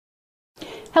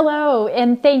Hello,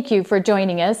 and thank you for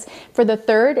joining us for the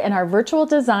third in our virtual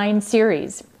design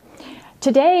series.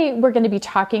 Today, we're going to be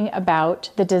talking about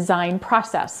the design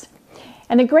process.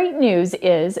 And the great news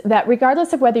is that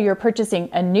regardless of whether you're purchasing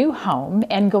a new home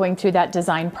and going through that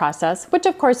design process, which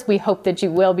of course we hope that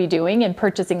you will be doing in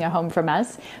purchasing a home from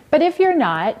us, but if you're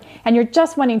not, and you're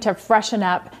just wanting to freshen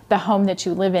up the home that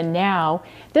you live in now,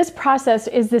 this process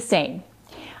is the same.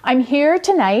 I'm here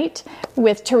tonight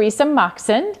with Teresa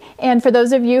Moxon, and for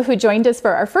those of you who joined us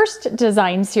for our first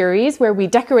design series where we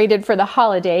decorated for the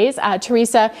holidays,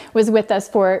 Teresa was with us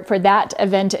for that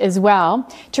event as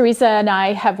well. Teresa and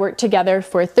I have worked together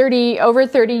for over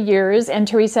 30 years, and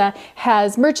Teresa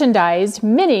has merchandised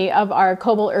many of our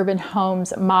Koelbel Urban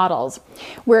Homes models.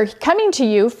 We're coming to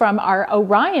you from our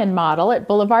Orion model at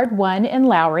Boulevard 1 in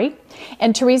Lowry,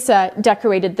 and Teresa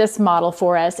decorated this model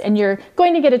for us, and you're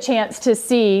going to get a chance to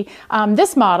see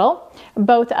this model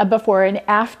both before and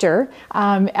after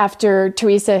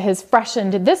Teresa has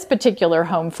freshened this particular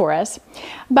home for us.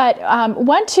 But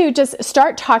want to just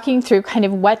start talking through kind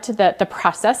of what the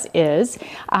process is.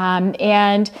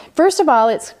 And first of all,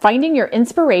 it's finding your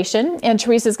inspiration. And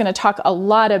Teresa's going to talk a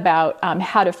lot about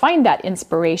how to find that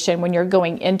inspiration when you're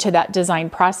going into that design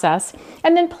process.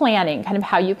 And then planning, kind of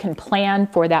how you can plan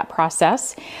for that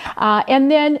process.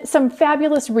 And then some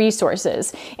fabulous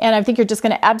resources. And I think you're just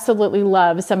going to absolutely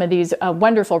love some of these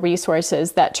wonderful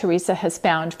resources that Teresa has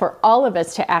found for all of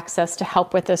us to access to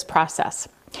help with this process.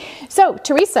 So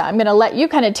Teresa, I'm going to let you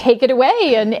kind of take it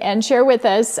away and share with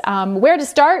us where to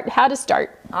start, how to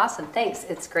start. Awesome, thanks.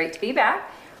 It's great to be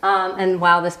back. And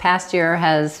while this past year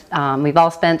has, we've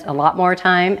all spent a lot more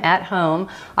time at home,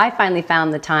 I finally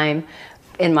found the time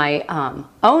in my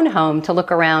own home to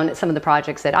look around at some of the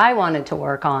projects that I wanted to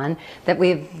work on that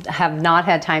we have not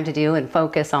had time to do and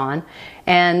focus on.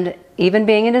 And even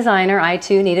being a designer, I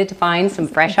too needed to find some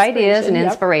fresh ideas and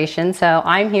inspiration. Yep. So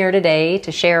I'm here today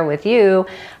to share with you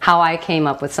how I came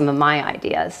up with some of my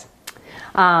ideas.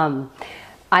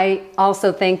 I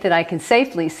also think that I can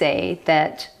safely say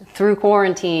that through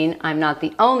quarantine, I'm not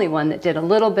the only one that did a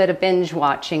little bit of binge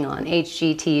watching on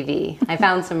HGTV. I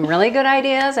found some really good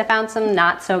ideas. I found some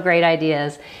not so great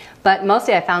ideas. But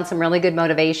mostly I found some really good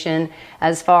motivation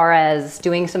as far as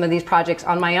doing some of these projects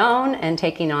on my own and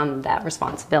taking on that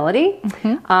responsibility.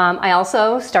 Mm-hmm. I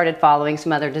also started following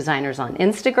some other designers on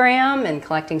Instagram and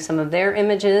collecting some of their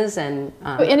images. And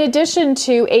in addition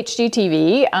to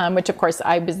HGTV, which of course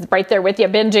I was right there with you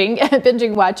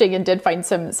binging watching, and did find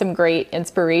some great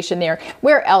inspiration there.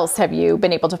 Where else have you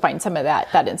been able to find some of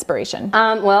that inspiration?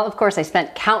 Well, of course I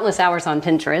spent countless hours on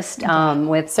Pinterest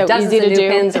with so dozens easy of to new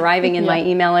pins arriving in yeah. my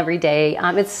email every day.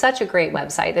 It's such a great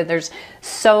website. There's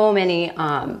so many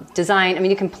design. I mean,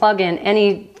 you can plug in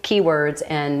any keywords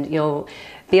and you'll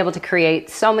be able to create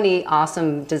so many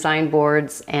awesome design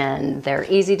boards, and they're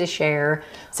easy to share.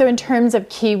 So in terms of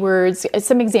keywords,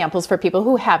 some examples for people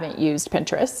who haven't used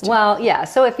Pinterest. Well, yeah.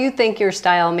 So if you think your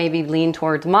style maybe lean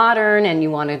towards modern and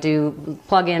you want to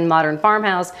plug in modern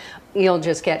farmhouse, you'll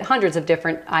just get hundreds of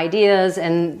different ideas,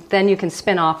 and then you can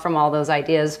spin off from all those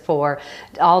ideas for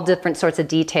all different sorts of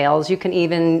details. You can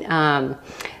even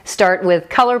start with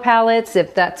color palettes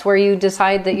if that's where you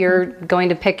decide that you're going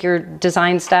to pick your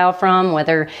design style from,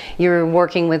 whether you're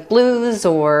working with blues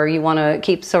or you want to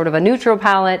keep sort of a neutral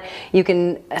palette. You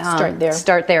can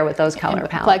start there with those color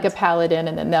palettes. Plug a palette in,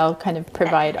 and then they'll kind of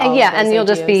provide all yeah, of those and you'll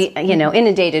ideas. just be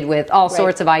inundated with all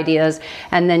sorts of ideas,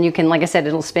 and then you can, like I said,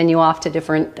 it'll spin you off to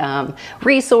different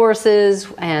resources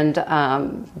and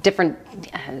different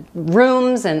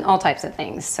rooms and all types of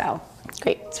things. So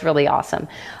great, it's really awesome.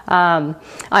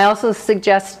 I also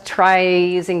suggest try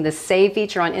using the Save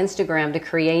feature on Instagram to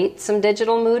create some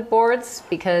digital mood boards,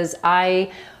 because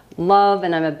I love,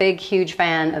 and I'm a big, huge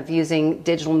fan of using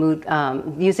digital mood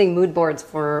boards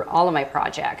for all of my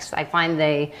projects. I find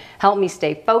they help me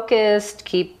stay focused,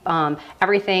 keep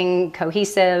everything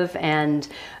cohesive, and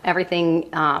everything.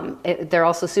 They're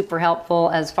also super helpful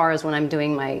as far as when I'm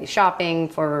doing my shopping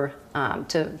for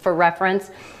reference.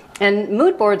 And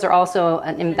mood boards are also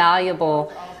an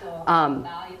invaluable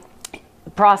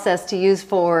process to use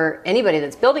for anybody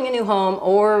that's building a new home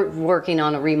or working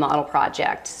on a remodel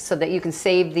project, so that you can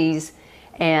save these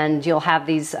and you'll have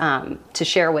these to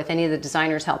share with any of the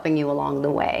designers helping you along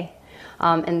the way.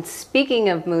 And speaking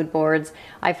of mood boards,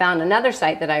 I found another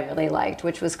site that I really liked,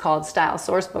 which was called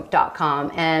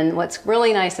stylesourcebook.com. And what's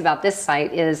really nice about this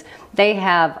site is they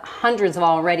have hundreds of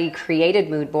already created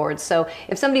mood boards. So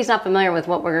if somebody's not familiar with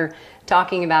what we're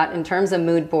talking about in terms of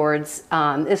mood boards,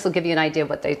 this will give you an idea of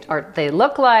what they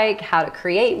look like, how to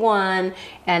create one,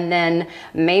 and then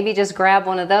maybe just grab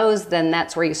one of those. Then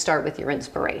that's where you start with your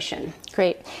inspiration.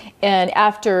 Great. And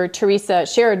after Teresa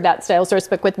shared that style source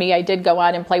book with me, I did go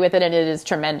on and play with it, and it is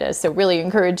tremendous. So really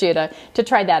encourage you to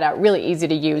try that out. Really easy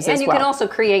to use as well. And you can also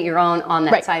create your own on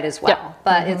that site as well. Yep.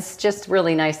 But it's just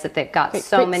really nice that they've got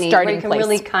so many, where you can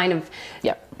really kind of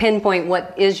pinpoint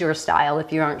what is your style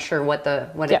if you aren't sure what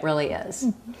it really is.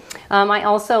 I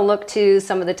also look to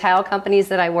some of the tile companies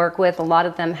that I work with. A lot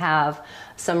of them have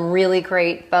some really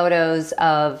great photos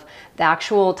of the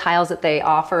actual tiles that they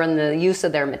offer and the use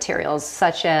of their materials,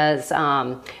 such as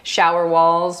shower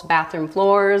walls, bathroom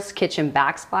floors, kitchen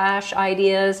backsplash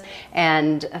ideas,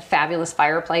 and fabulous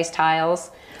fireplace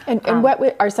tiles. And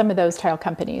what are some of those tile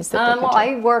companies that they well,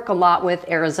 I work a lot with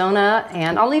Arizona,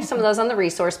 and I'll leave some of those on the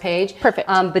resource page. Perfect.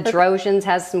 Bedrosians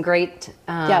has some great...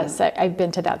 yes, I've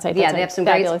been to that site. Yeah, they have some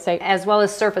great... Site. As well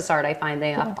as Surface Art, I find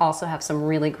they also have some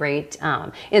really great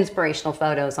inspirational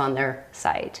photos on their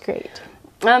site. Great.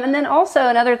 And then also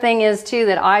another thing is too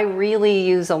that I really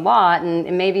use a lot,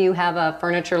 and maybe you have a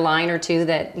furniture line or two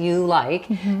that you like,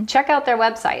 check out their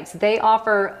websites. They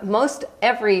offer, most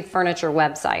every furniture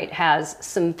website has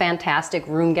some fantastic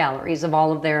room galleries of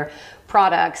all of their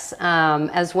products,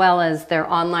 as well as their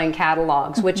online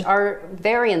catalogs, which are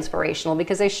very inspirational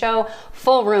because they show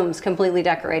full rooms completely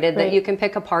decorated that you can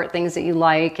pick apart things that you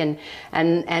like, and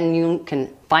you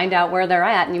can find out where they're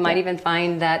at, and you might even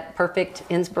find that perfect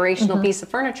inspirational piece of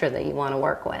furniture that you want to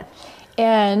work with.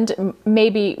 And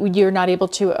maybe you're not able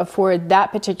to afford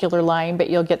that particular line, but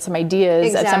you'll get some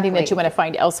ideas of something that you want to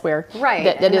find elsewhere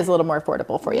that is a little more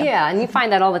affordable for you. Yeah, and you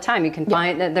find that all the time. You can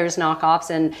find that there's knockoffs,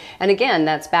 and again,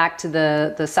 that's back to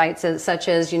the sites such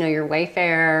as, you know, your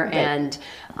Wayfair and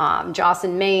Joss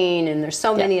and Main, and there's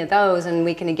so many of those, and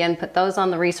we can again put those on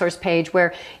the resource page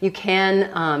where you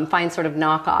can find sort of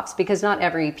knockoffs, because not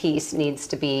every piece needs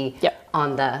to be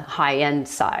on the high-end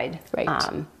side.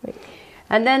 Right.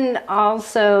 And then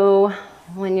also,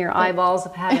 when your eyeballs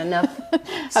have had enough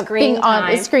screen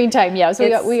time. Yeah,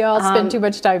 so we all spend too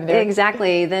much time there.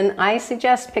 Exactly. Then I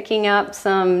suggest picking up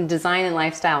some design and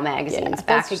lifestyle magazines.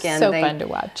 That's so fun to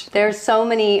watch. There's so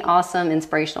many awesome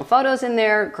inspirational photos in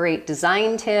there, great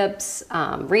design tips,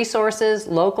 resources,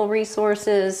 local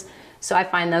resources. So I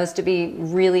find those to be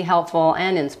really helpful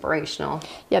and inspirational.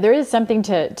 Yeah, there is something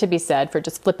to be said for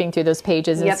just flipping through those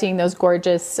pages and seeing those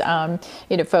gorgeous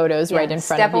photos right in front of you.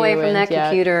 Step away from that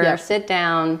computer, sit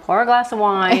down, pour a glass of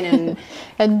wine,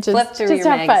 and just, flip through your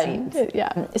magazines. Fun.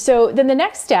 Yeah. So then the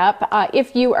next step,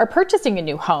 if you are purchasing a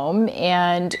new home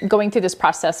and going through this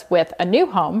process with a new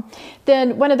home,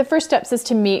 then one of the first steps is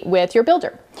to meet with your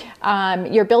builder.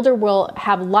 Your builder will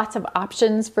have lots of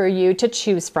options for you to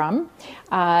choose from.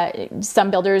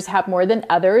 Some builders have more than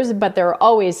others, but there are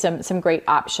always some great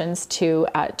options to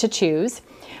choose.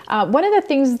 One of the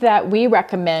things that we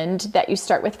recommend that you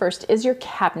start with first is your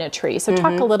cabinetry. So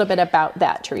talk a little bit about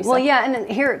that, Teresa. Well, yeah, and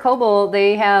here at Koelbel,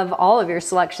 they have all of your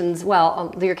selections,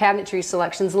 your cabinetry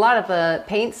selections, a lot of the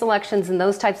paint selections and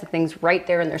those types of things right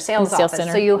there in their sales office.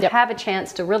 Center. So you have a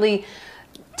chance to really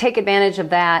take advantage of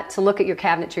that, to look at your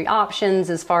cabinetry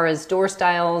options as far as door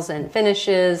styles and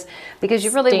finishes, because you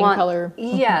really want color.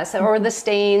 Yes, or the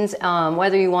stains,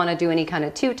 whether you want to do any kind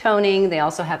of two-toning. They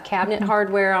also have cabinet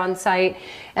hardware on site,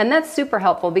 and that's super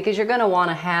helpful because you're going to want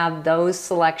to have those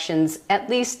selections at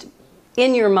least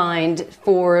in your mind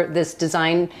for this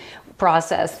design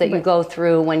process that you go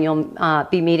through when you'll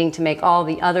be meeting to make all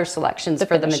the other selections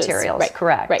for the materials.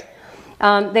 Correct.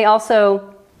 They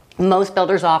also, most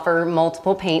builders offer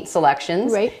multiple paint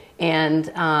selections. And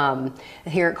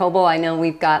here at Koelbel, I know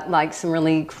we've got like some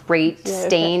really great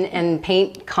stain and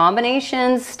paint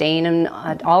combinations, stain and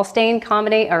all stain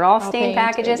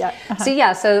packages.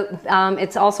 So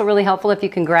it's also really helpful if you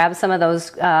can grab some of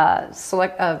those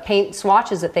paint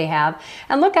swatches that they have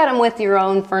and look at them with your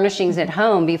own furnishings at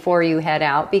home before you head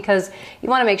out, because you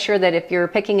want to make sure that if you're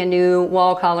picking a new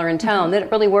wall color and tone, that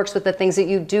it really works with the things that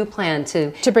you do plan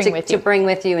to bring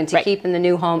with you and to keep in the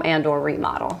new home and or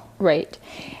remodel. Right.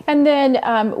 And then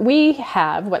we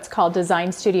have what's called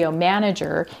Design Studio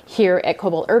Manager here at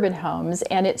Koelbel Urban Homes,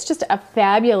 and it's just a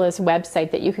fabulous website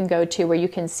that you can go to where you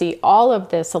can see all of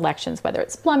the selections, whether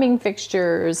it's plumbing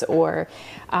fixtures or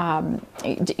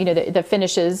the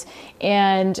finishes,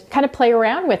 and kind of play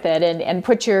around with it and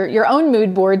put your own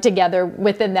mood board together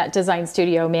within that Design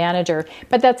Studio Manager.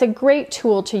 But that's a great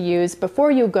tool to use before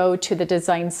you go to the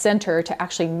design center to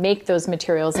actually make those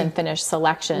materials and finish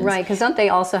selections. Right, because don't they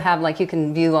also have, like, you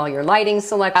can view all your lighting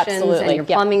selections and your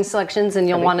plumbing selections, and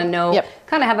you'll want to know,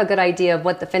 kind of have a good idea of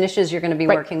what the finishes you're going to be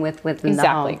working with within the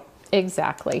home.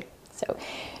 Exactly.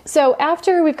 So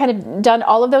after we've kind of done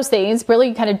all of those things,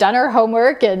 really kind of done our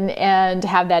homework and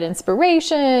have that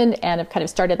inspiration and have kind of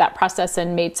started that process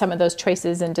and made some of those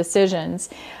choices and decisions,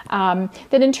 then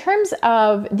in terms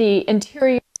of the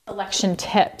interior selection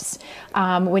tips,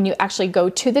 when you actually go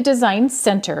to the design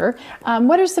center,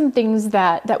 what are some things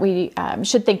that we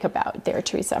should think about there,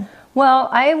 Teresa? Well,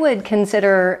 I would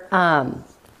consider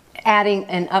adding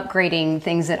and upgrading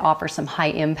things that offer some high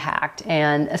impact,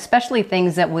 and especially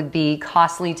things that would be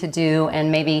costly to do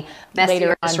and maybe messy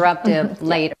or disruptive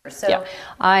later. So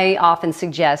I often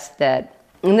suggest that,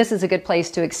 and this is a good place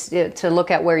to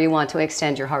look at where you want to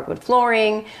extend your hardwood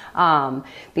flooring.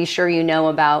 Be sure you know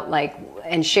about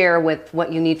and share with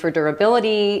what you need for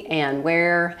durability and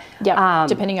where. Yeah,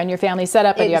 depending on your family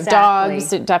setup, and you have dogs,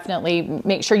 definitely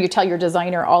make sure you tell your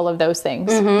designer all of those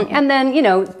things. And then,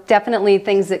 definitely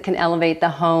things that can elevate the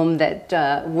home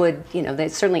that would, they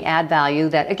certainly add value.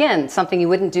 That, again, something you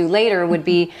wouldn't do later would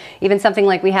be even something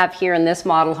like we have here in this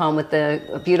model home with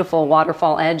the beautiful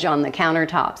waterfall edge on the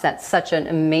countertops. That's such an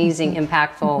amazing,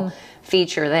 impactful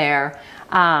feature there.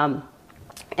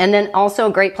 And then also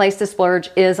a great place to splurge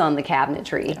is on the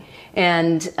cabinetry.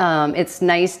 And it's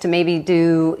nice to maybe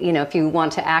do, if you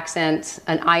want to accent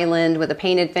an island with a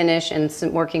painted finish and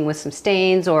working with some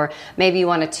stains, or maybe you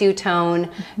want to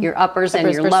two-tone your uppers and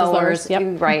your lowers.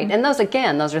 Right. And those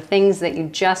are things that you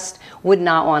just would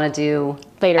not want to do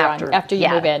later after you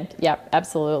move in. Yep,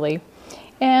 absolutely.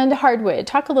 And hardwood,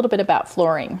 talk a little bit about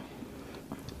flooring.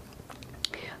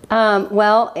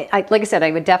 Well, like I said,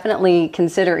 I would definitely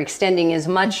consider extending as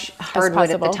much hardwood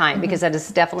at the time, because that is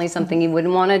definitely something you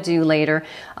wouldn't want to do later.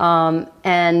 And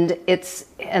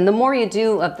the more you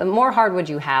do, the more hardwood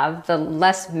you have, the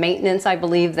less maintenance I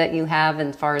believe that you have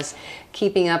as far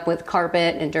keeping up with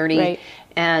carpet and dirty. Right.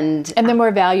 And the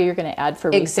more value you're going to add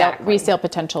for resale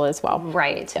potential as well.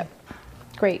 Right. Yep.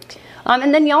 Great.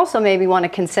 And then you also maybe want to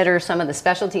consider some of the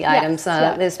specialty items,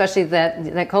 especially that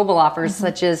Koelbel offers,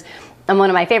 such as, and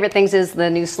one of my favorite things is the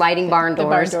new sliding barn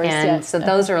doors, and so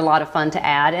those are a lot of fun to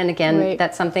add. And again,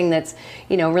 that's something that's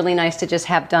really nice to just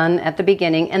have done at the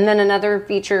beginning. And then another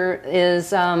feature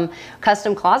is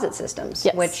custom closet systems,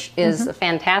 which is a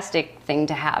fantastic thing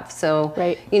to have. So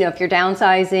if you're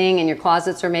downsizing and your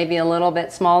closets are maybe a little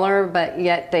bit smaller, but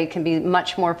yet they can be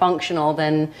much more functional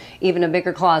than even a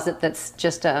bigger closet that's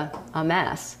just a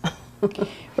mess.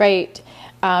 Right.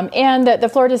 And the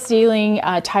floor to ceiling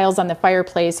tiles on the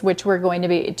fireplace, which we're going to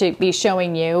be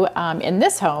showing you in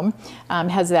this home,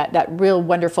 has that real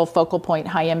wonderful focal point,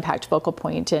 high impact focal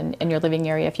point in your living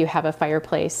area if you have a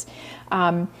fireplace.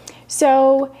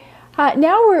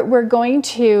 Now we're going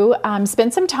to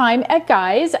spend some time at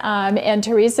Guy's, and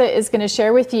Teresa is going to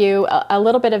share with you a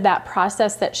little bit of that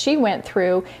process that she went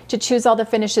through to choose all the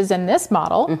finishes in this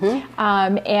model,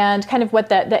 and kind of what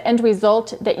the end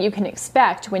result that you can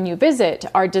expect when you visit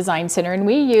our design center. And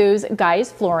we use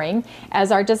Guy's Flooring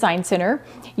as our design center.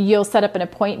 You'll set up an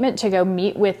appointment to go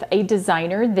meet with a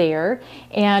designer there.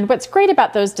 And what's great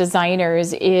about those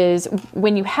designers is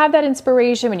when you have that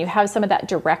inspiration, when you have some of that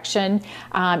direction,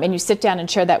 and you sit down and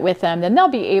share that with them, then they'll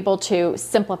be able to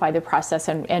simplify the process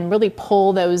and really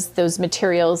pull those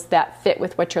materials that fit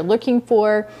with what you're looking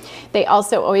for. They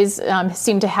also always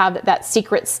seem to have that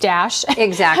secret stash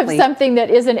of something that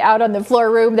isn't out on the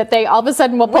floor room that they all of a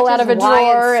sudden will pull out of a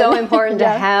drawer. It's so important to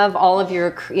have all of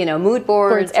your mood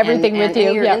boards, everything with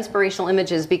you, your inspirational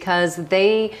images, because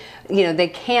they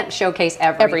can't showcase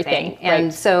everything.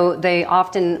 And so they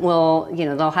often will,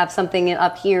 they'll have something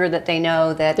up here that they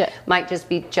know that might just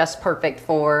be perfect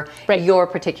for your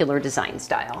particular design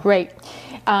style. Right.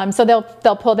 So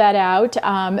they'll pull that out,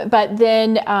 but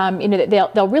then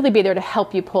they'll really be there to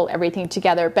help you pull everything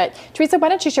together. But Teresa, why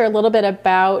don't you share a little bit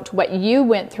about what you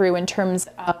went through in terms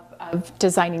of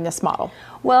designing this model?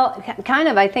 Well, kind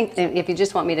of, I think if you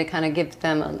just want me to kind of give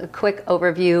them a quick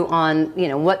overview on,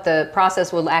 what the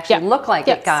process will actually look like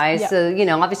at Guy's. So,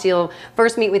 obviously you'll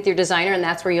first meet with your designer, and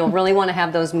that's where you'll really want to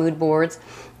have those mood boards.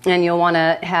 And you'll want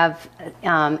to have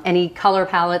any color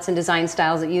palettes and design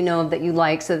styles that that you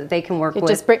like, so that they can work with.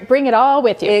 Just bring it all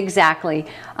with you. Exactly.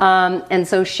 And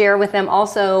so share with them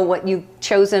also what you've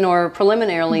chosen or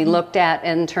preliminarily looked at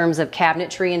in terms of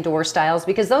cabinetry and door styles,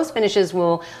 because those finishes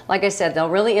will, like I said, they'll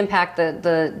really impact the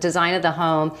the design of the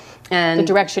home and the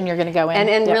direction you're going to go in.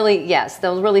 And really, yes,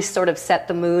 they'll really sort of set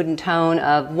the mood and tone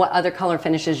of what other color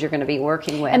finishes you're going to be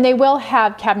working with. And they will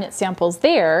have cabinet samples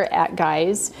there at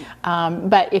Guys,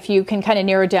 but if you can kind of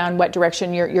narrow down what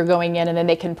direction you're going in, and then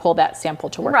they can pull that sample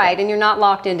to work Right, with. and you're not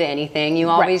locked into anything. You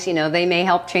always, you know, they may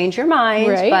help change your mind,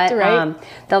 but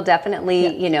they'll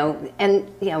definitely, you know, and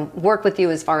work with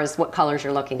you as far as what colors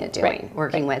you're looking at doing,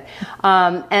 working with.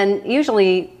 And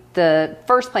usually the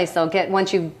first place they'll get,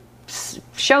 once you've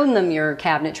shown them your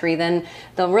cabinetry, then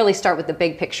they'll really start with the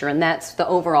big picture, and that's the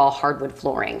overall hardwood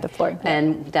flooring. The flooring.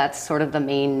 And that's sort of the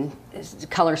main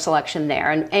color selection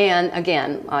there. And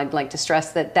again, I'd like to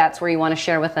stress that that's where you want to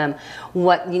share with them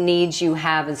what needs you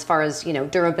have as far as, you know,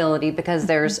 durability, because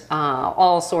there's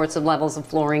all sorts of levels of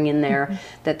flooring in there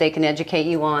that they can educate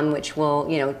you on, which will,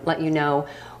 you know, let you know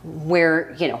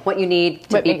where, you know, what you need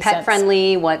to be pet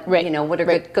friendly, what, you know, what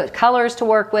are good colors to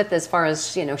work with as far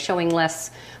as, you know, showing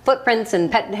less footprints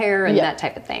and pet hair and that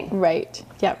type of thing. Right.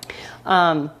 Yep.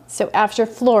 So after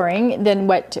flooring, then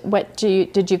what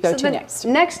did you go to next?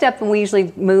 Next step, we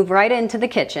usually move right into the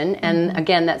kitchen, and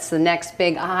again, that's the next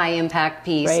big high impact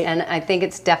piece. And I think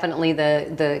it's definitely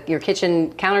your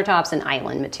kitchen countertops and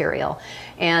island material.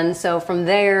 And so from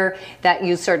there, that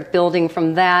you start building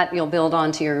from that, you'll build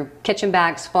onto your kitchen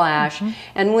backsplash.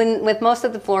 And with most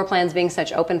of the floor plans being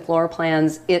such open floor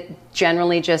plans, it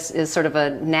generally just is sort of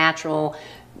a natural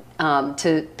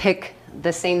to pick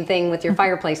the same thing with your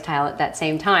fireplace tile at that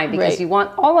same time, because you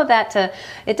want all of that to,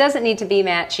 it doesn't need to be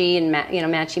matchy and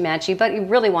matchy, but you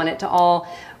really want it to all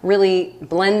really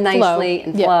blend nicely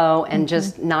and flow and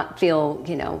just not feel,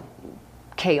 you know,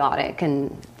 chaotic.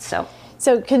 And so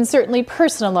can certainly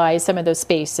personalize some of those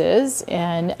spaces,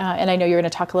 and I know you're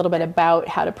going to talk a little bit about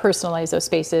how to personalize those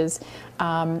spaces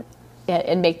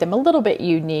and make them a little bit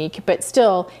unique, but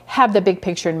still have the big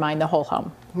picture in mind, the whole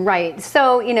home. Right.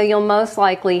 So, you know, you'll most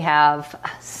likely have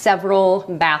several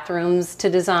bathrooms to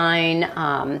design,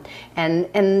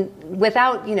 and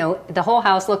without, you know, the whole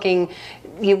house looking,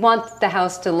 you want the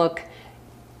house to look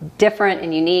different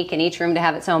and unique, and each room to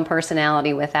have its own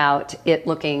personality without it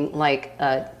looking like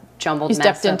a jumbled mess. You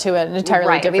stepped into an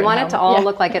entirely different We want home. it to all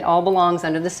look like it all belongs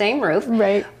under the same roof.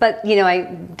 Right. But, you know,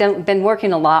 I've been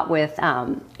working a lot with,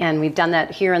 and we've done that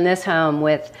here in this home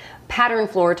with pattern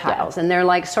floor tiles, and they're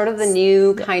like sort of the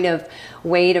new kind of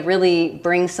way to really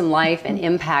bring some life and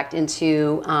impact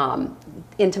into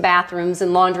bathrooms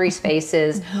and laundry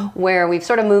spaces, where we've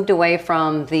sort of moved away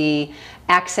from the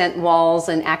accent walls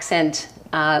and accent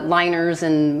liners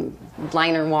and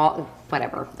liner wall,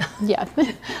 whatever. Yeah,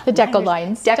 the deco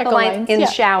lines. Deco lines in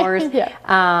showers.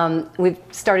 We've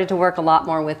started to work a lot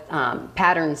more with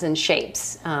patterns and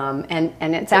shapes. And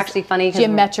it's actually funny.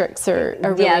 Geometrics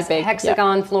are really big.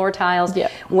 Hexagon floor tiles,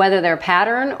 whether they're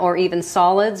pattern or even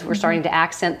solids. We're starting to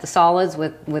accent the solids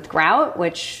with grout,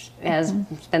 which has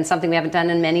been something we haven't done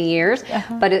in many years,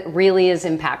 but it really is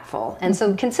impactful. And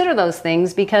so consider those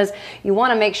things, because you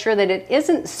want to make sure that it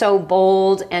isn't so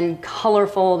bold and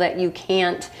colorful that you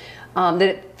can't, that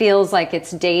it feels like it's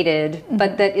dated,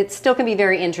 but that it still can be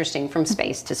very interesting from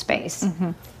space to space.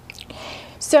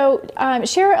 So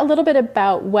share a little bit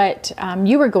about what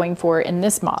you were going for in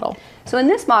this model. So in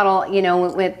this model, you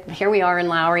know, here we are in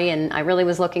Lowry, and I really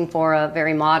was looking for a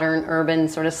very modern, urban,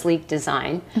 sort of sleek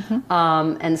design.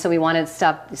 And so we wanted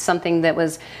something that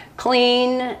was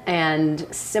clean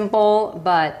and simple,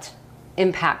 but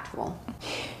impactful.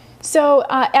 So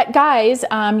at Guys,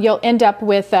 you'll end up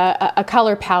with a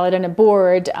color palette and a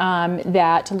board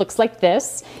that looks like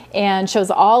this and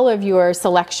shows all of your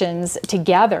selections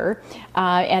together,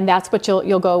 and that's what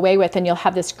you'll go away with, and you'll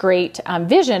have this great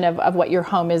vision of what your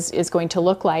home is going to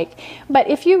look like. But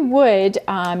if you would,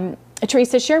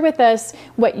 Teresa, share with us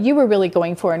what you were really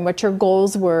going for and what your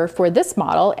goals were for this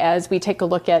model as we take a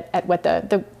look at what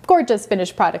the gorgeous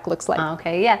finished product looks like.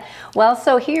 Okay, yeah. Well,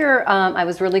 so here I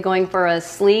was really going for a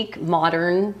sleek,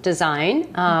 modern design.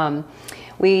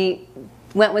 We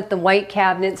went with the white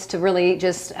cabinets to really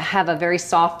just have a very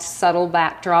soft, subtle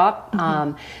backdrop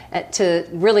to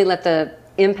really let the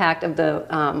impact of the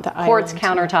quartz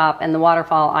countertop and the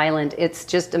waterfall island, it's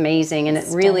just amazing, and it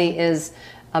really is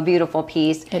a beautiful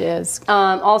piece. It is.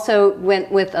 Also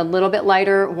went with a little bit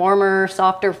lighter, warmer,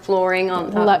 softer flooring on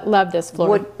top. Love this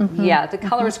floor. Yeah, the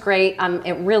color's great.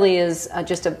 It really is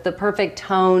just the perfect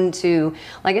tone to,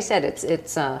 like I said,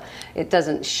 it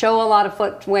doesn't show a lot of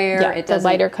footwear. Yeah, the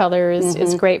lighter color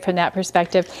is great from that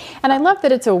perspective. And I love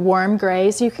that it's a warm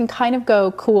gray, so you can kind of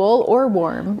go cool or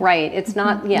warm. Right. It's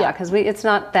not, because it's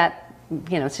not that,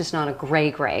 you know, it's just not a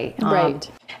gray.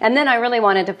 Right. And then I really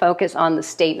wanted to focus on the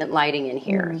statement lighting in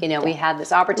here. You know, we had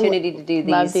this opportunity to do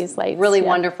these lights, really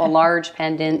wonderful large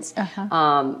pendants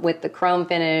with the chrome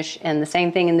finish, and the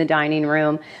same thing in the dining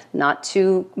room. Not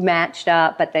too matched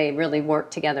up, but they really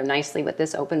work together nicely with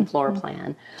this open floor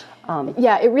plan.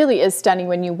 Yeah, it really is stunning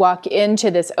when you walk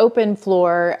into this open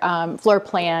floor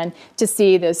plan to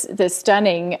see this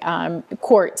stunning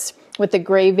quartz with the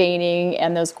gray veining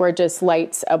and those gorgeous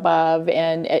lights above,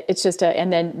 and it's just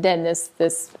and then this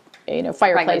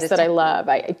fireplace that I love.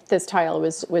 This tile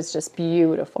was just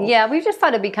beautiful. Yeah, we just thought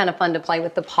it'd be kind of fun to play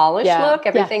with the polish look.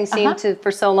 Everything seemed to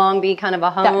for so long be kind of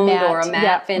a honed or a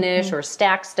matte finish or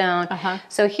stacked stone.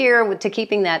 So here, to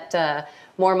keeping that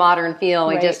more modern feel,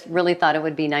 we just really thought it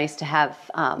would be nice to have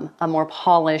a more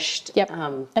polished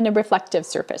and a reflective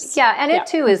surface. Yeah, and it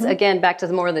too is again back to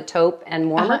more of the taupe and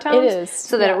warmer tones. It is,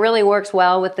 so that it really works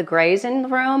well with the grays in the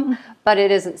room, but it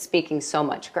isn't speaking so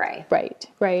much gray. Right.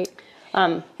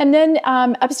 And then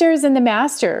upstairs in the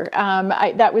master,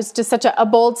 that was just such a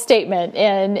bold statement,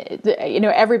 and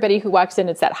everybody who walks in,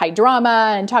 it's that high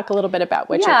drama. And talk a little bit about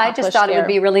what you accomplished. I just thought there. It would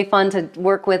be really fun to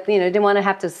work with. Didn't want to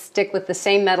have to stick with the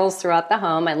same metals throughout the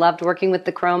home. I loved working with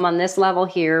the chrome on this level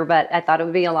here, but I thought it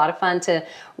would be a lot of fun to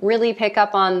really pick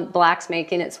up on blacks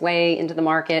making its way into the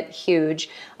market, huge.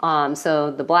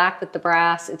 So the black with the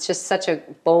brass, it's just such a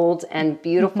bold and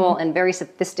beautiful and very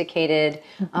sophisticated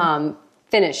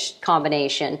finish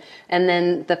combination. And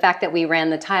then the fact that we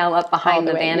ran the tile up behind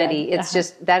the vanity, it's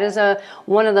just, that is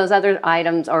one of those other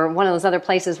items, or one of those other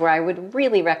places where I would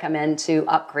really recommend to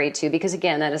upgrade to, because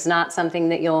again, that is not something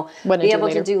that you'll be able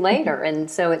to do later.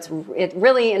 And so it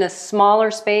really, in a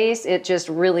smaller space, it just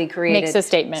really created makes a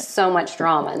statement. So much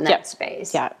drama in that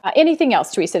space. Yeah. Anything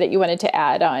else, Teresa, that you wanted to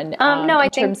add on no, in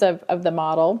terms of the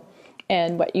model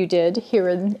and what you did here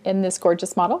in this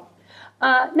gorgeous model?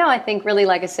 No, I think really,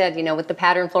 like I said, with the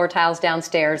pattern floor tiles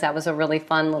downstairs, that was a really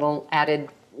fun little added,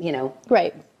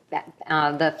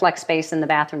 the flex space in the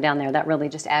bathroom down there, that really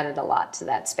just added a lot to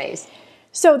that space.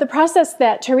 So the process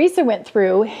that Teresa went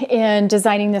through in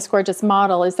designing this gorgeous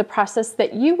model is the process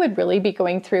that you would really be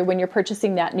going through when you're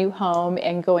purchasing that new home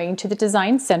and going to the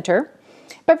design center.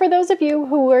 But for those of you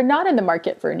who are not in the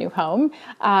market for a new home,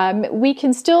 we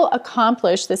can still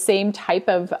accomplish the same type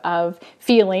of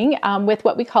feeling with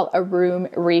what we call a room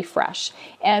refresh.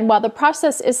 And while the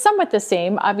process is somewhat the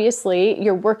same, obviously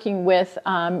you're working with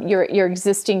your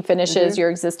existing finishes,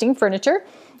 your existing furniture.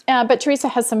 But Teresa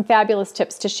has some fabulous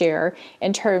tips to share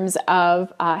in terms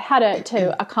of how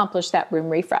to accomplish that room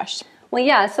refresh. Well,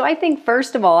 yeah, so I think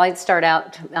first of all, I'd start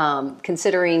out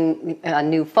considering a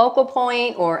new focal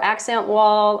point or accent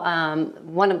wall.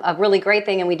 A really great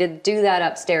thing, and we did do that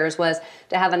upstairs, was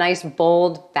to have a nice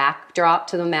bold backdrop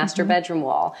to the master bedroom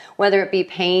wall, whether it be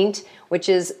paint, which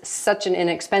is such an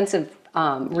inexpensive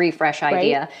refresh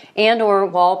idea, and or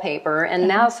wallpaper. And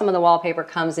now some of the wallpaper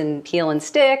comes in peel and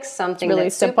sticks, something really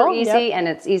that's simple, super easy, and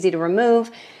it's easy to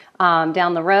remove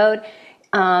down the road.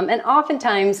 And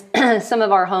oftentimes, some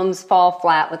of our homes fall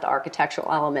flat with the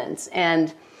architectural elements.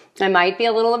 And I might be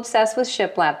a little obsessed with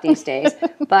shiplap these days,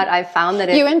 but I've found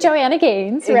that you and Joanna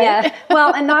Gaines, right? Yeah.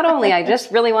 Well, and not only, I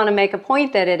just really want to make a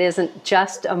point that it isn't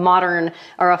just a modern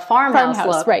or a farmhouse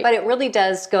look, but it really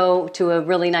does go to a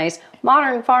really nice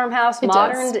modern farmhouse.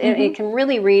 It can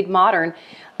really read modern.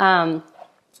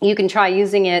 You can try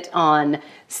using it on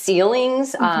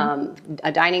ceilings,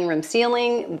 a dining room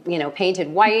ceiling, painted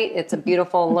white. It's a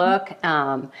beautiful look.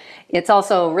 It's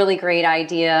also a really great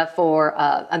idea for,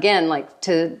 again, like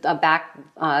to a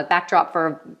backdrop for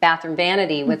a bathroom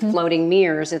vanity with floating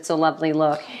mirrors. It's a lovely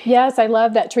look. Yes, I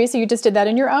love that. Teresa, you just did that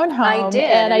in your own home. I did.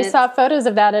 And I saw photos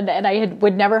of that, and I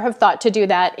would never have thought to do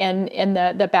that in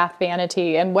the bath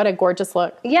vanity. And what a gorgeous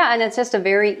look. Yeah, and it's just a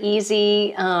very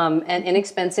easy and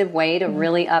inexpensive way to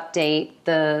really update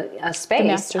the space. The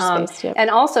master space, yep. And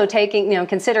also taking,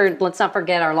 consider, let's not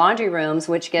forget our laundry rooms,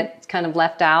 which get kind of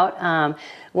left out.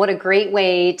 What a great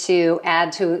way to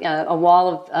add to a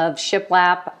wall of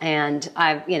shiplap, and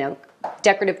I've,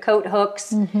 decorative coat hooks,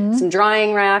 some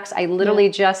drying racks. I literally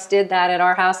just did that at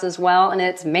our house as well, and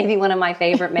it's maybe one of my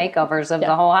favorite makeovers of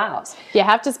the whole house. You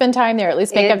have to spend time there, at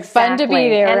least make it fun to be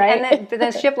there, right? And the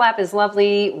shiplap is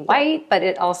lovely white, but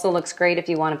it also looks great if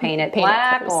you want to paint it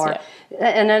black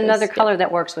and another color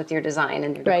that works with your design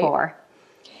and your decor.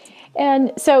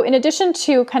 And so in addition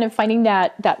to kind of finding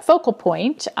that focal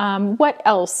point, what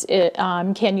else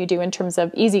can you do in terms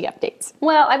of easy updates?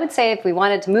 Well, I would say if we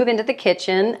wanted to move into the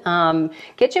kitchen,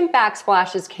 kitchen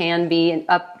backsplashes can be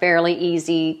a fairly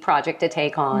easy project to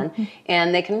take on,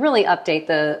 and they can really update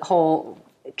the whole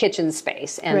kitchen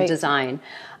space and design.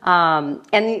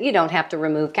 And you don't have to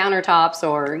remove countertops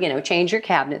or, change your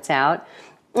cabinets out.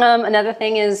 Another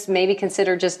thing is maybe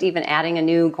consider just even adding a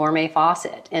new gourmet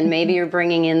faucet, and maybe you're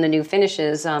bringing in the new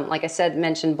finishes. Like I said,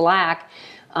 mentioned black.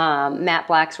 Matte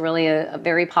black's really a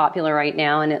very popular right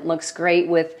now, and it looks great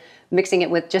with mixing it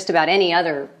with just about any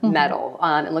other metal.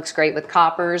 It looks great with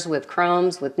coppers, with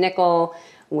chromes, with nickel,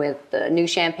 with the new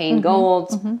champagne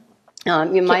golds.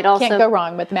 You might also can't go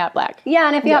wrong with matte black. Yeah,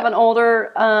 and if you have an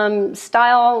older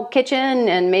style kitchen,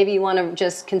 and maybe you want to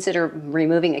just consider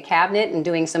removing a cabinet and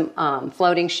doing some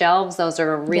floating shelves, those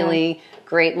are a really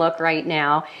great look right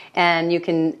now. And you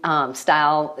can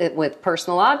style it with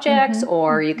personal objects,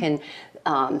 or you can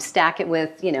stack it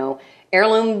with, you know,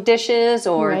 heirloom dishes,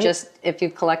 or just if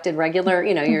you've collected regular,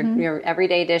 you know, your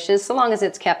everyday dishes, so long as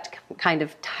it's kept kind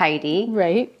of tidy.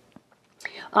 Right.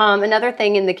 Another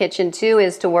thing in the kitchen too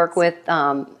is to work with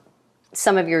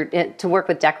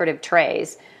decorative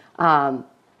trays. And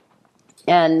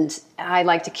I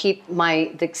like to keep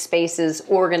the spaces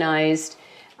organized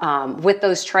with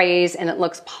those trays, and it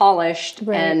looks polished,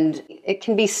 and it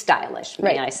can be stylish,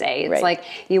 may I say. It's like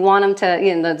you want them to,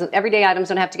 you know, the everyday items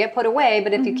don't have to get put away,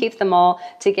 but if you keep them all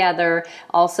together.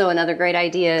 Also, another great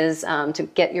idea is to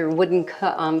get your wooden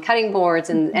cutting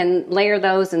boards and layer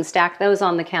those and stack those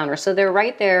on the counter. So they're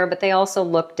right there, but they also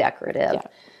look decorative. Yeah.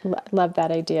 Love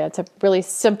that idea. It's a really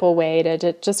simple way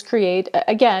to just create,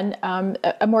 again,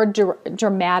 a more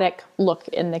dramatic look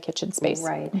in the kitchen space.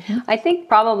 Right. I think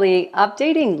probably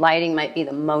updating lighting might be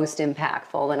the most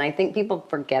impactful, and I think people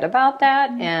forget about that.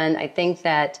 And I think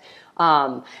that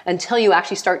until you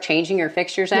actually start changing your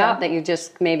fixtures out, that you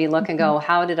just maybe look and go,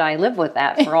 how did I live with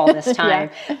that for all this time?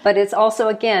 But it's also,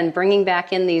 again, bringing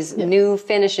back in these new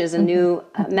finishes and new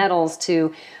metals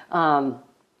to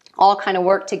all kind of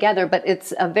work together, but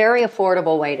it's a very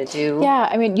affordable way to do. Yeah,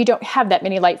 I mean, you don't have that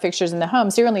many light fixtures in the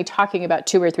home, so you're only talking about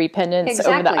 2 or 3 pendants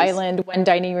over the island, 1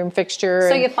 dining room fixture.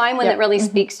 So you find one that really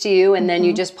speaks to you, and then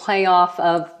you just play off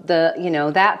of the, you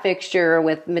know, that fixture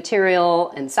with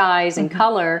material and size and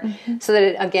color, so that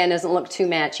it, again, doesn't look too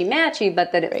matchy-matchy,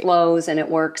 but that it flows and it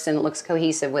works and it looks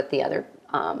cohesive with the other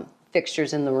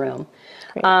fixtures in the room.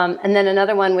 And then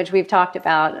another one, which we've talked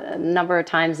about a number of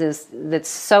times, that's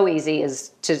so easy,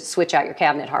 is to switch out your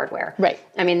cabinet hardware. Right.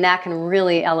 I mean, that can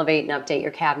really elevate and update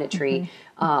your cabinetry.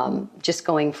 Just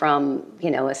going from,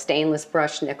 you know, a stainless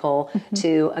brushed nickel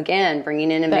to, again,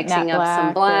 bringing in and mixing up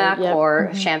some black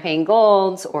or champagne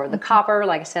golds or the copper.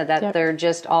 Like I said, that they're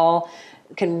just all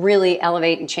can really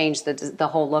elevate and change the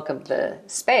whole look of the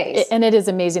space. And it is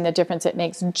amazing the difference it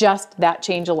makes, just that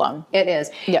change alone. It is.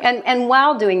 And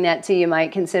while doing that too, you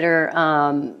might consider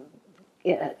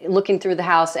looking through the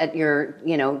house at your,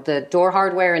 you know, the door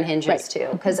hardware and hinges too,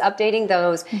 because updating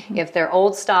those, if they're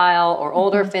old style or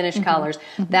older finish colors,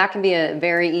 that can be a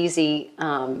very easy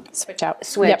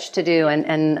switch to do,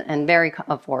 and very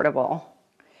affordable.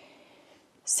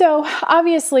 So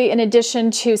obviously, in addition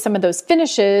to some of those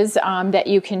finishes that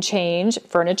you can change,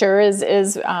 furniture is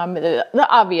the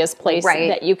obvious place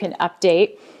that you can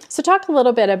update. So talk a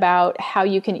little bit about how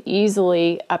you can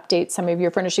easily update some of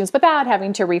your furnishings without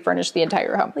having to refurnish the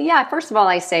entire home. Well, yeah, first of all,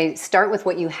 I say start with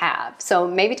what you have. So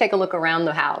maybe take a look around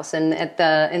the house and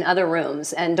in other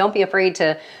rooms, and don't be afraid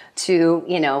to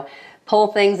you know, pull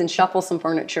things and shuffle some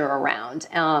furniture around.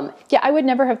 Yeah, I would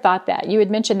never have thought that. You had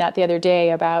mentioned that the other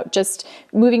day about just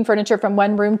moving furniture from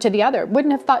one room to the other.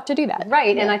 Wouldn't have thought to do that.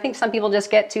 Right, and I think some people just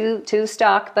get too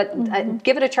stuck, but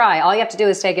give it a try. All you have to do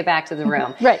is take it back to the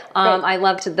room. I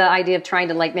loved the idea of trying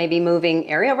to, like, maybe moving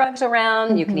area rugs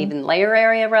around. You can even layer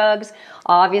area rugs.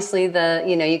 Obviously,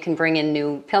 you know, you can bring in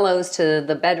new pillows to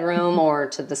the bedroom or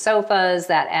to the sofas.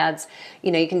 That adds,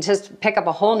 you know, you can just pick up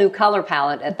a whole new color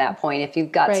palette at that point if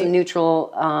you've got some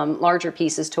neutral, larger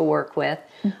pieces to work with.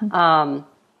 And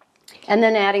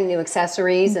then adding new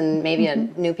accessories and maybe a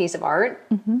new piece of art.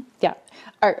 Yeah,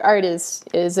 art is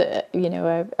you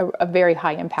know, a very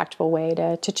high impactful way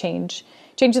to change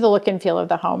the look and feel of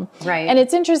the home. Right. And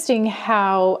it's interesting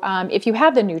how if you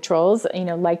have the neutrals, you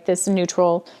know, like this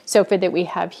neutral sofa that we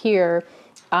have here,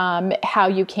 how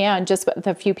you can, just with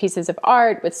a few pieces of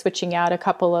art, with switching out a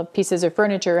couple of pieces of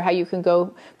furniture, how you can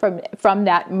go from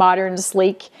that modern,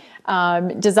 sleek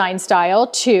design style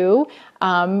to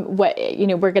what, you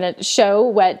know, we're going to show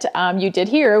what you did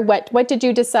here. What did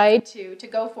you decide to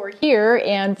go for here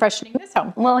and freshening this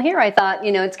home? Well, here I thought,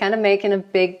 you know, it's kind of making a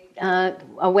big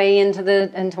a way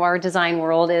into our design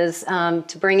world is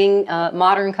to bringing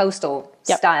modern coastal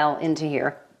style into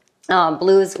here.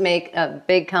 Blues make a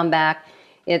big comeback.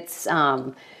 It's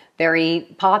very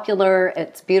popular.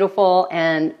 It's beautiful,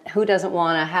 and who doesn't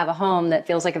want to have a home that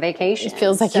feels like a vacation? It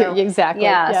feels like exactly.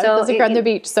 Yeah, so it feels like you're on the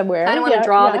beach somewhere. I want to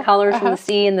draw the colors from the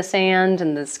sea and the sand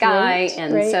and the sky,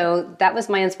 so that was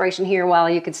my inspiration here. While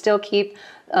you could still keep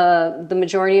the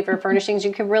majority of your furnishings,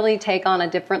 you could really take on a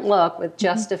different look with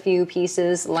just a few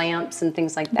pieces, lamps, and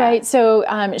things like that. Right. So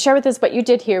share with us what you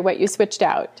did here, what you switched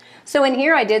out. So in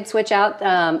here, I did switch out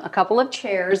a couple of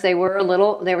chairs. They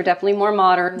were definitely more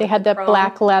modern. They had the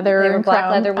black leather. They were and black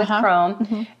chrome. leather with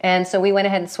chrome. And so we went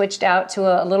ahead and switched out to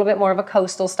a little bit more of a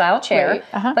coastal style chair,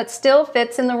 but still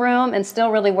fits in the room and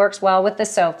still really works well with the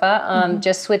sofa.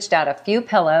 Just switched out a few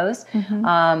pillows.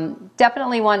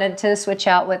 Definitely wanted to switch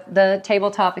out with the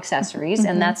tabletop accessories,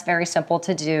 and that's very simple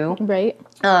to do. Right.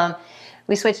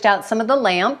 We switched out some of the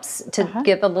lamps to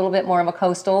give a little bit more of a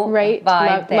coastal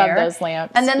vibe there. Love those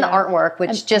lamps. And then the artwork,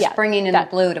 which just bringing in the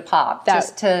blue to pop,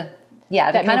 just to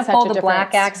kind of pull the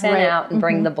black accent out and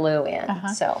bring the blue in.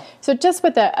 So just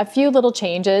with a few little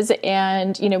changes,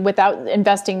 and without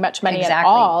investing much money at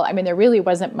all. I mean, there really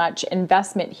wasn't much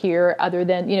investment here, other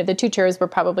than the 2 chairs were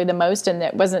probably the most, and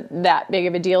it wasn't that big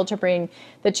of a deal to bring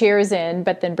the chairs in.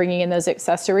 But then bringing in those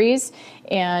accessories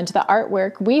and the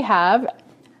artwork, we have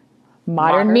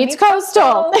Modern meets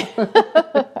coastal.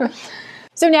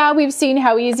 So now we've seen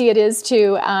how easy it is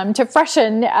to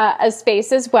freshen a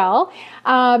space as well.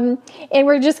 And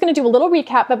we're just going to do a little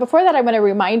recap. But before that, I want to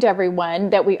remind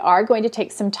everyone that we are going to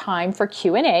take some time for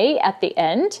Q&A at the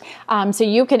end. So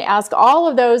you can ask all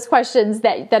of those questions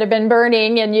that have been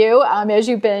burning in you as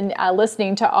you've been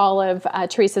listening to all of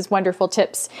Teresa's wonderful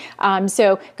tips.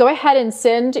 So go ahead and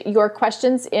send your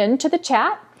questions into the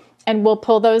chat, and we'll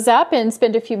pull those up and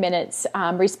spend a few minutes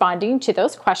responding to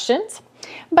those questions.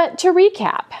 But to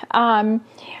recap,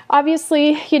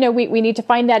 obviously, we need to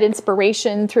find that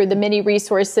inspiration through the many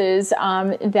resources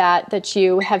that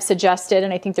you have suggested,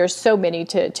 and I think there's so many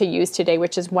to use today,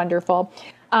 which is wonderful.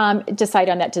 Decide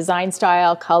on that design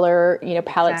style, color,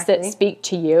 palettes that speak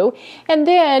to you. And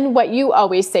then what you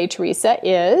always say, Teresa,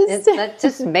 is let's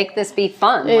just make this be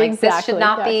fun. Like, this should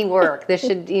not be work.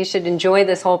 You should enjoy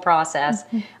this whole process.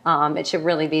 It should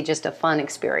really be just a fun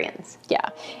experience. Yeah.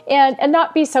 And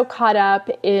not be so caught up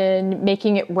in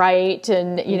making it right.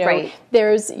 And,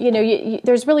 there's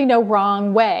really no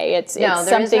wrong way. It's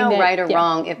there is no right or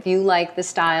wrong. If you like the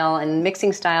style, and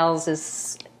mixing styles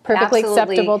is perfectly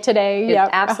acceptable today. It's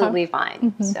absolutely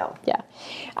fine.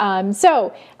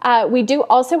 So we do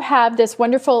also have this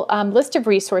wonderful list of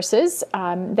resources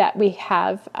that we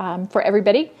have for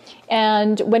everybody.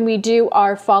 And when we do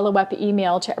our follow-up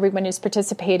email to everyone who's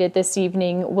participated this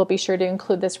evening, we'll be sure to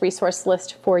include this resource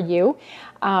list for you.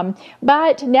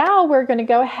 But now we're going to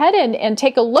go ahead and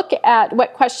take a look at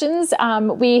what questions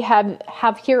we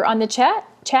have here on the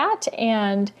chat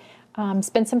and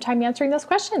spend some time answering those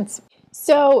questions.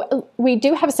 So we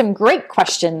do have some great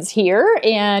questions here,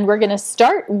 and we're going to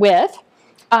start with,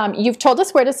 you've told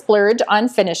us where to splurge on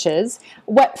finishes.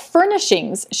 What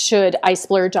furnishings should I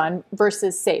splurge on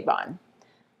versus save on?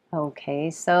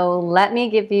 Okay, so let me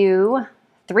give you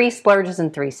 3 splurges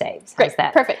and 3 saves. Great,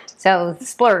 that? Perfect. So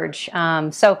splurge,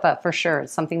 sofa for sure.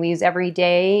 It's something we use every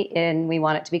day, and we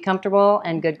want it to be comfortable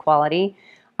and good quality.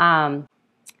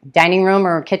 Dining room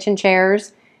or kitchen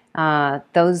chairs.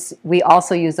 Those, we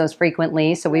also use those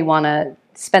frequently, so we want to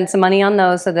spend some money on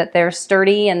those so that they're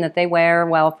sturdy and that they wear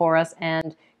well for us,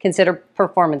 and consider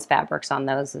performance fabrics on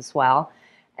those as well.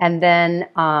 And then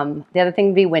the other thing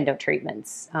would be window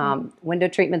treatments. Window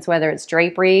treatments, whether it's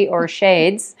drapery or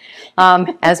shades,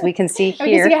 as we can see here.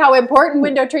 We can see how important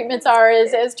window treatments are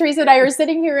as Teresa and I are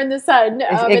sitting here in the sun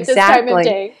at this time of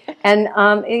day. And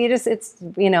it's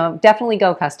definitely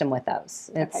go custom with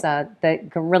those. It's that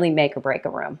can really make or break a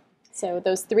room. So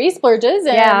those 3 splurges,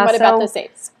 and what about the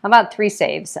saves? How about 3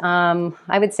 saves?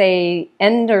 I would say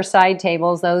end or side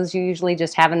tables. Those you usually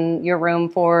just have in your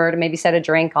room to maybe set a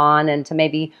drink on, and to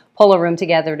maybe pull a room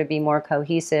together to be more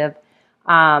cohesive.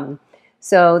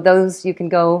 So those, you can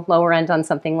go lower end on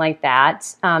something like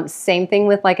that. Same thing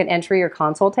with like an entry or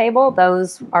console table.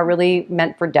 Those are really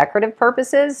meant for decorative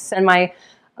purposes. And my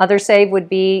other save would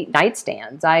be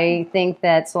nightstands. I think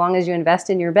that so long as you invest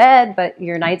in your bed, but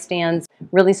your nightstands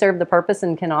really serve the purpose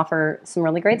and can offer some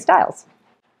really great styles.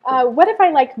 What if I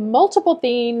like multiple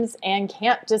themes and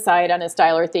can't decide on a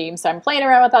style or theme? So I'm playing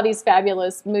around with all these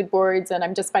fabulous mood boards, and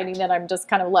I'm just finding that I'm just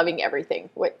kind of loving everything.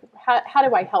 How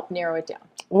do I help narrow it down?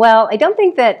 Well, I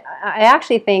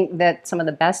actually think that some of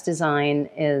the best design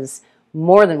is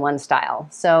more than one style.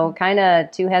 So kind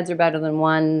of 2 heads are better than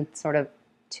one, sort of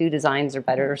 2 designs are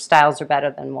better, or styles are better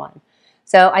than one.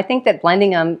 So I think that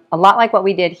blending them, a lot like what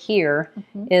we did here,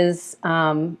 is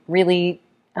really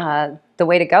the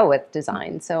way to go with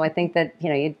design. So I think that, you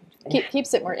know, you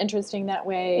keeps it more interesting that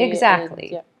way. Exactly.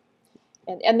 And, yeah.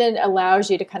 And then allows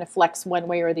you to kind of flex one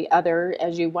way or the other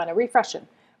as you want to refresh it.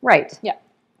 Right. Yeah.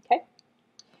 Okay.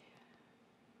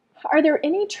 Are there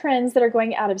any trends that are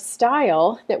going out of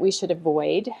style that we should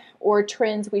avoid, or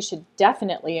trends we should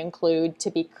definitely include to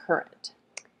be current?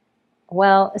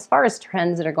 Well, as far as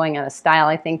trends that are going out of style,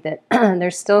 I think that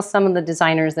there's still some of the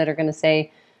designers that are going to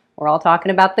say, we're all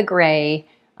talking about the gray.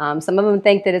 Some of them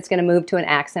think that it's going to move to an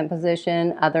accent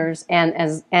position, others,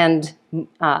 and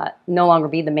no longer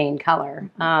be the main color.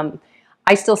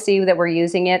 I still see that we're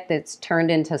using it. That's turned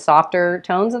into softer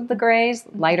tones of the grays,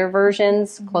 lighter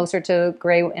versions, closer to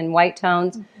gray and white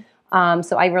tones.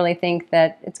 So I really think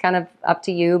that it's kind of up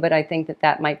to you, but I think that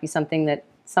that might be something that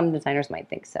some designers might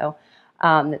think so,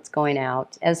 that's going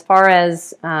out. As far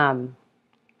as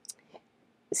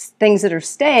things that are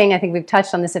staying, I think we've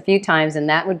touched on this a few times, and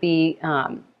that would be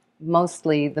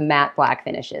mostly the matte black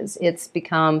finishes. It's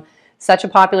become such a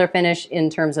popular finish in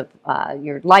terms of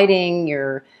your lighting,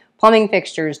 your plumbing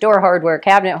fixtures, door hardware,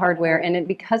 cabinet hardware, and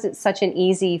because it's such an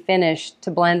easy finish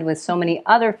to blend with so many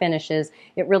other finishes,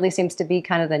 it really seems to be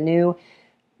kind of the new,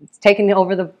 it's taking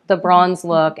over the bronze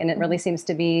look, and it really seems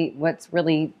to be what's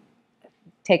really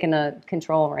taken a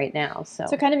control right now. So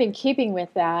kind of in keeping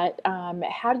with that,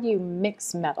 how do you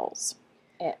mix metals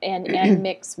and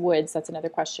mix woods? That's another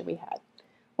question we had.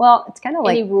 Well, it's kind of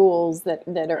like... Any rules that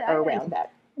are around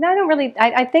that? No, I don't really.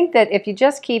 I think that if you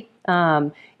just keep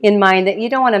in mind that you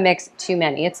don't want to mix too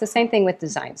many. It's the same thing with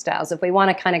design styles. If we want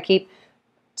to kind of keep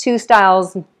 2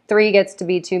 styles, 3 gets to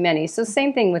be too many. So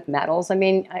same thing with metals. I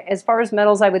mean, as far as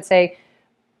metals, I would say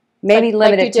maybe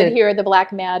limit it to... Like you did here, the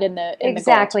black matte and the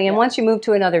exactly. The gold. And once you move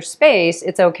to another space,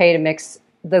 it's okay to mix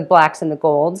the blacks and the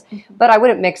golds, but I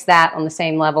wouldn't mix that on the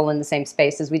same level in the same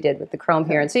space as we did with the chrome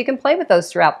here. And so you can play with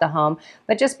those throughout the home,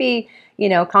 but just be, you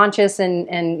know, conscious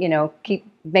and you know,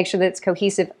 make sure that it's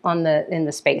cohesive in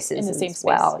the spaces in the same as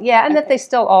well. space. Yeah, and that they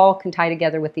still all can tie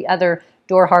together with the other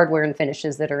door hardware and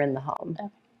finishes that are in the home. Okay.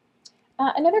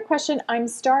 Another question, I'm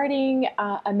starting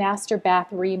a master bath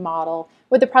remodel.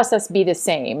 Would the process be the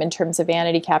same in terms of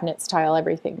vanity, cabinet style,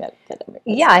 everything that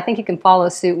yeah, I think you can follow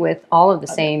suit with all of the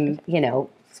same, you know,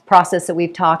 process that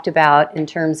we've talked about in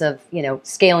terms of, you know,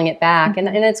 scaling it back. And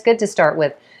it's good to start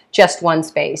with just one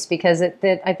space, because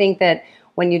I think that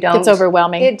when you don't... It's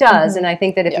overwhelming. It does. And I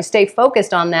think that if you stay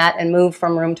focused on that and move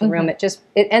from room to room, it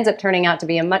ends up turning out to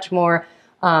be a much more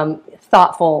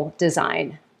thoughtful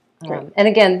design. And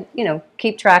again, you know,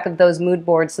 keep track of those mood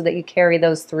boards so that you carry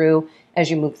those through as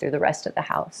you move through the rest of the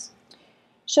house.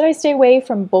 Should I stay away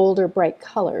from bold or bright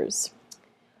colors?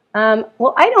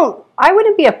 Well, I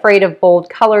wouldn't be afraid of bold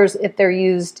colors if they're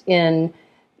used in,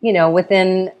 you know,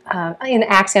 within in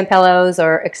accent pillows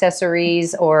or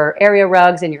accessories or area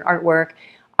rugs in your artwork.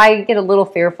 I get a little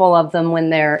fearful of them when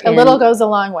they're a little goes a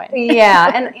long way.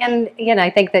 Yeah, and you know,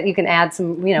 I think that you can add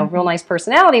some, you know, real nice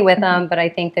personality with them, but I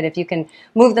think that if you can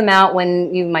move them out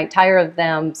when you might tire of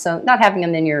them, so not having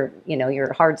them in your, you know,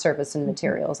 your hard surface and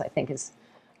materials, I think is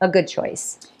a good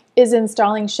choice. Is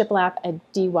installing shiplap a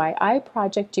DIY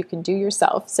project you can do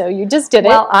yourself? So you just did it.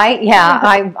 Well,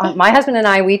 my husband and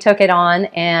I, we took it on,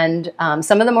 and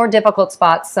some of the more difficult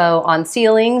spots. So on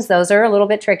ceilings, those are a little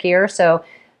bit trickier. So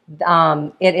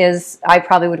I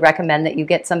probably would recommend that you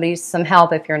get some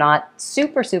help if you're not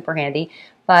super handy.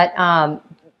 But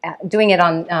doing it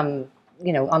on,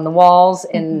 you know, on the walls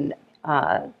in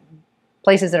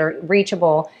places that are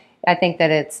reachable, I think that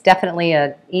it's definitely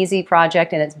an easy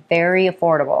project, and it's very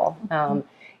affordable.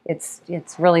 It's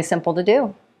really simple to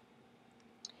do.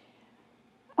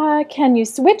 Can you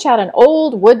switch out an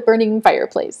old wood-burning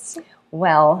fireplace?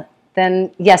 Well,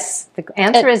 then yes. The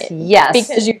answer is yes.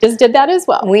 Because you just did that as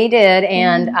well. We did,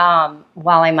 and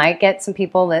while I might get some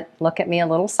people that look at me a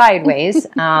little sideways,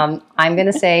 I'm going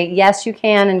to say yes, you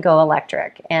can, and go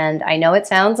electric. And I know it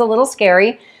sounds a little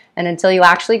scary, and until you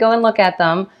actually go and look at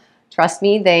them, trust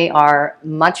me, they are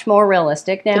much more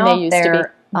realistic now. Than they used to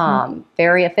be.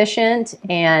 Very efficient,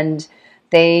 and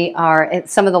they are,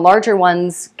 some of the larger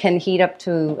ones can heat up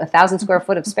to 1,000 square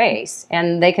foot of space,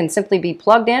 and they can simply be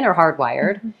plugged in or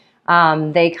hardwired.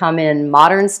 They come in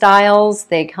modern styles,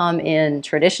 they come in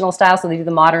traditional styles, so they do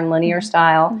the modern linear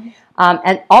style,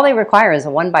 and all they require is a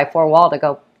 1x4 wall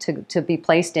to be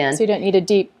placed in. So you don't need a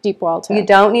deep wall. You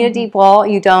don't need a deep wall.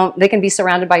 They can be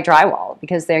surrounded by drywall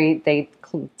because they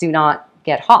do not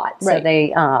get hot. Right. So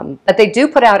they, but they do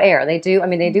put out air. They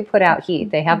do put out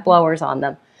heat. They have blowers on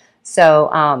them.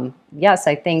 So yes,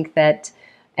 I think that.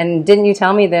 And didn't you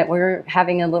tell me that we're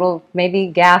having a little maybe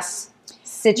gas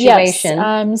situation.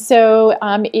 Yes.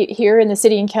 Here in the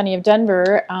city and county of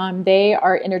Denver, they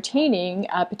are entertaining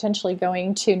potentially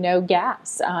going to no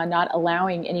gas, not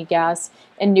allowing any gas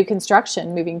in new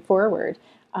construction moving forward.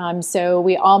 So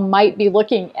we all might be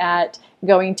looking at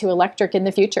going to electric in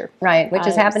the future. Right, which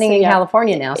is happening in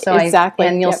California now. So exactly.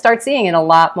 And you'll start seeing it a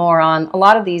lot more on a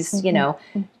lot of these, you know,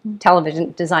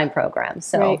 television design programs.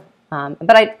 So,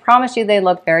 but I promise you they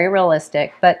look very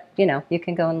realistic, but, you know, you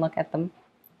can go and look at them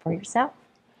for yourself.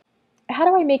 How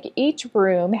do I make each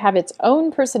room have its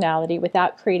own personality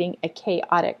without creating a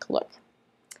chaotic look?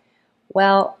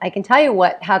 Well, I can tell you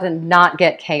how to not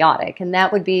get chaotic, and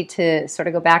that would be to sort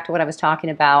of go back to what I was talking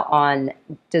about on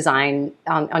design,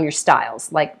 on your styles,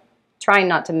 like trying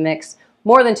not to mix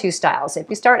more than 2 styles. If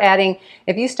you start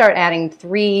adding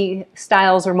 3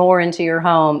 styles or more into your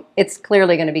home, it's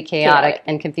clearly going to be chaotic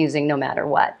and confusing no matter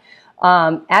what.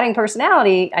 Adding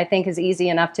personality, I think, is easy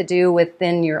enough to do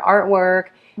within your artwork.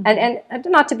 And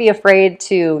not to be afraid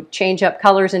to change up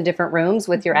colors in different rooms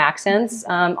with your accents.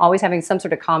 Always having some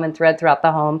sort of common thread throughout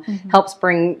the home helps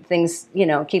bring things, you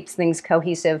know, keeps things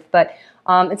cohesive. But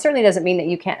it certainly doesn't mean that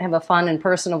you can't have a fun and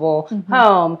personable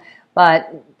home.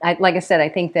 But like I said, I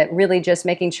think that really just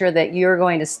making sure that you're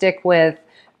going to stick with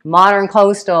modern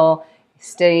coastal,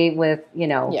 stay with, you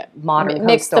know, modern coastal.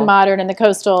 Mix the modern and the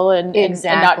coastal and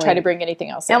not try to bring anything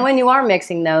else in. And when you are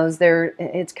mixing those,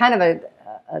 it's kind of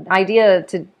an idea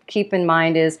to keep in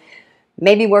mind is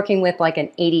maybe working with like an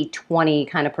 80-20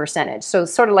 kind of percentage. So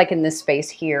sort of like in this space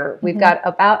here, we've got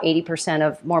about 80%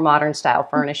 of more modern style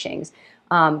furnishings.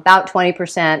 About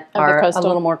 20% are a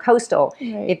little more coastal.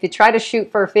 Right. If you try to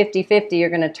shoot for 50-50, you're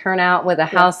going to turn out with a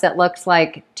house that looks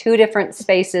like 2 different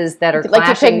spaces that are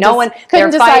clashing.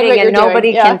 They're fighting and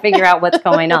nobody can figure out what's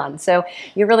going on. So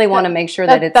you really want to make sure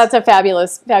that that's a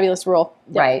fabulous rule.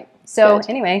 Right. So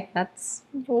anyway, that's...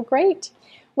 Well, great.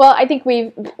 Well, I think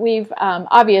we've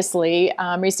obviously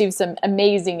received some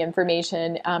amazing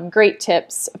information, great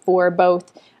tips for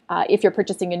both if you're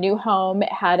purchasing a new home,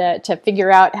 how to figure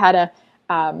out how to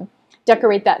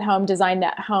decorate that home, design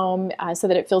that home so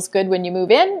that it feels good when you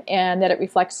move in and that it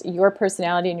reflects your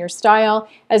personality and your style,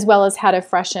 as well as how to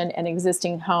freshen an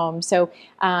existing home. So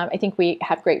I think we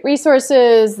have great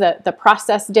resources, the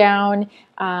process down,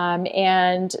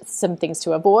 and some things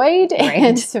to avoid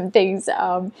and some things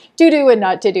to do and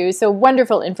not to do. So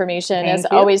wonderful information. As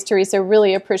always, Teresa,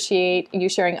 really appreciate you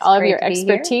sharing all of your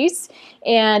expertise.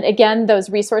 And again, those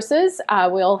resources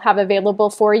we'll have available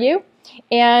for you.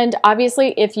 And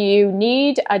obviously, if you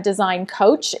need a design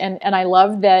coach, and I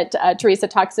love that Teresa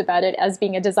talks about it as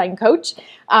being a design coach,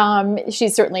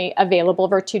 she's certainly available.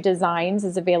 Virtu Designs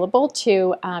is available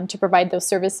to provide those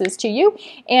services to you.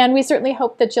 And we certainly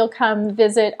hope that you'll come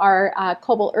visit our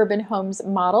Koelbel Urban Homes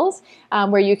models,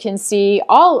 where you can see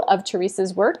all of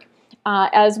Teresa's work.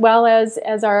 As well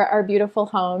as our beautiful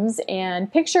homes,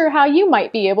 and picture how you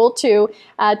might be able to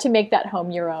make that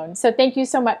home your own. So thank you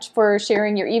so much for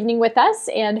sharing your evening with us,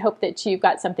 and hope that you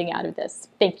got something out of this.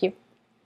 Thank you.